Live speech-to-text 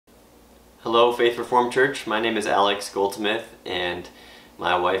Hello, Faith Reformed Church. My name is Alex Goldsmith, and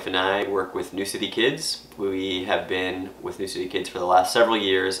my wife and I work with New City Kids. We have been with New City Kids for the last several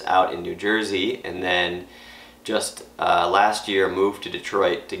years out in New Jersey, and then just last year moved to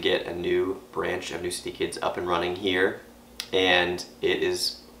Detroit to get a new branch of New City Kids up and running here. And it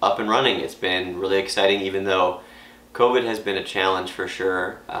is up and running. It's been really exciting, even though COVID has been a challenge for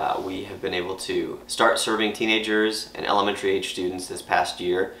sure. We have been able to start serving teenagers and elementary age students this past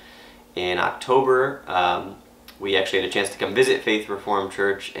year. In October, we actually had a chance to come visit Faith Reformed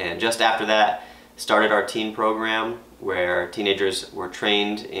Church, and just after that started our teen program where teenagers were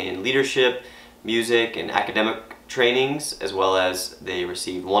trained in leadership, music, and academic trainings, as well as they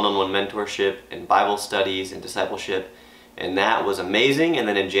received one-on-one mentorship and Bible studies and discipleship, and that was amazing. And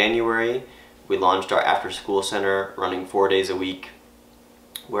then in January we launched our after-school center, running 4 days a week,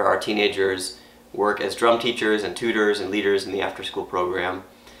 where our teenagers work as drum teachers and tutors and leaders in the after-school program.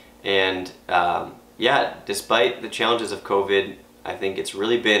 And yeah, despite the challenges of COVID, I think it's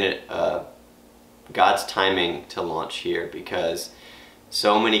really been God's timing to launch here, because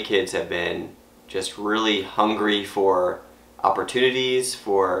so many kids have been just really hungry for opportunities,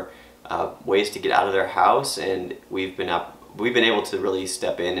 for ways to get out of their house, and we've been able to really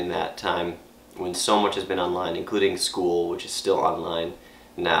step in that time when so much has been online, including school, which is still online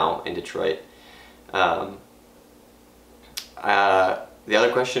now in Detroit. The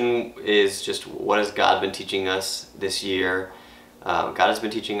other question is just, what has God been teaching us this year? God has been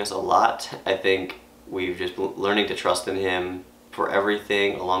teaching us a lot. I think we've just been learning to trust in Him for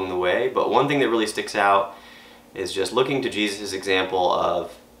everything along the way. But one thing that really sticks out is just looking to Jesus' example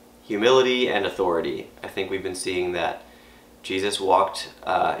of humility and authority. I think we've been seeing that Jesus walked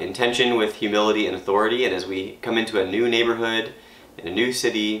in tension with humility and authority, and as we come into a new neighborhood, in a new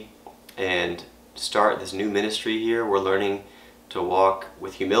city, and start this new ministry here, we're learning to walk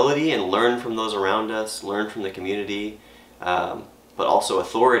with humility and learn from those around us, learn from the community, but also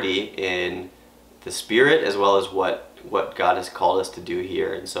authority in the Spirit, as well as what God has called us to do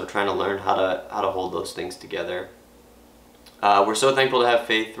here. And so trying to learn how to hold those things together. We're so thankful to have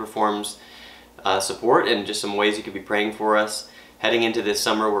Faith Reformed's support, and just some ways you could be praying for us. Heading into this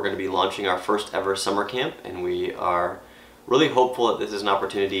summer, we're going to be launching our first ever summer camp, and we are really hopeful that this is an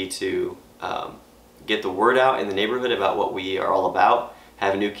opportunity to get the word out in the neighborhood about what we are all about,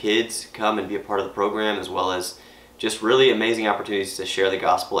 have new kids come and be a part of the program, as well as just really amazing opportunities to share the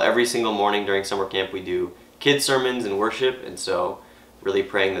gospel. Every single morning during summer camp we do kids sermons and worship, and so really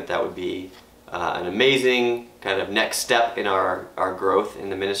praying that would be an amazing kind of next step in our growth in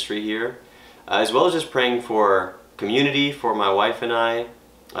the ministry here, as well as just praying for community for my wife and I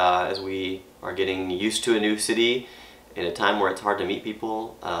as we are getting used to a new city in a time where it's hard to meet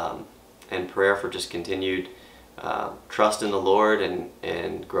people, and prayer for just continued trust in the Lord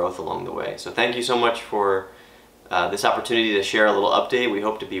and growth along the way. So thank you so much for this opportunity to share a little update. We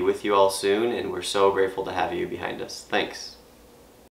hope to be with you all soon, and we're so grateful to have you behind us. Thanks.